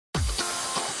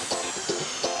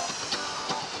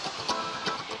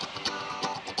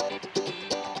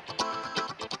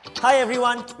Hi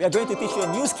everyone, we are going to teach you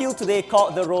a new skill today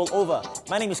called the rollover.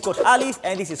 My name is Coach Alif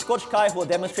and this is Coach Kai who will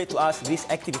demonstrate to us this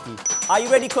activity. Are you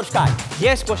ready, Coach Kai?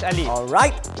 Yes, Coach Ali.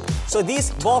 Alright, so this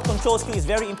ball control skill is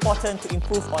very important to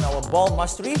improve on our ball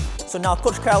mastery. So now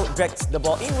Coach Kai drags the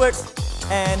ball inwards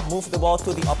and move the ball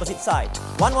to the opposite side.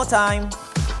 One more time.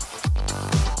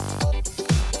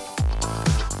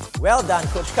 Well done,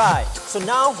 Coach Kai. So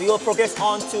now we will progress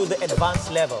on to the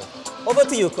advanced level. Over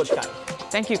to you, Coach Kai.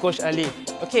 Thank you, Coach Ali.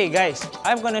 Okay, guys,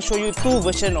 I'm going to show you two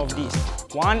versions of this.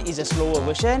 One is a slower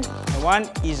version and one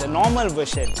is a normal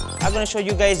version. I'm going to show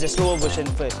you guys the slower version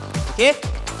first. Okay?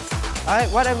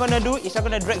 What I'm going to do is I'm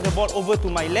going to drag the ball over to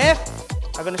my left.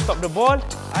 I'm going to stop the ball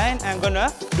and I'm going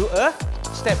to do a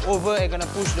step over and going to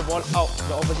push the ball out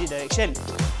the opposite direction.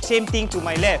 Same thing to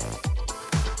my left.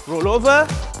 Roll over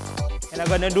and I'm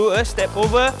going to do a step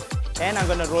over and I'm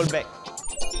going to roll back.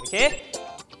 Okay?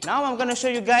 Now I'm going to show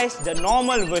you guys the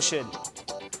normal version.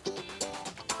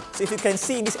 So if you can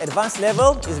see in this advanced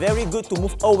level, it's very good to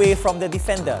move away from the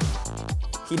defender.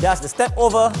 He does the step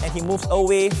over and he moves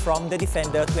away from the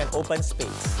defender to an open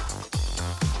space.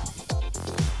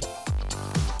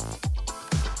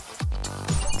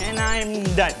 And I'm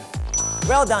done.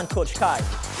 Well done, Coach Kai.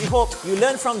 We hope you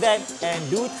learn from that and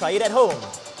do try it at home.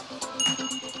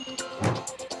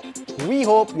 We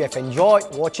hope you have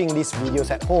enjoyed watching these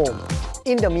videos at home.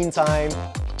 In the meantime,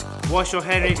 Wash your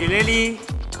hair regularly.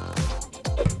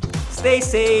 Stay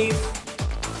safe.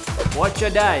 Watch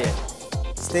your diet.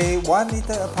 Stay 1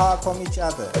 meter apart from each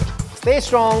other. stay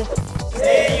strong.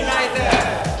 Stay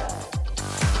united.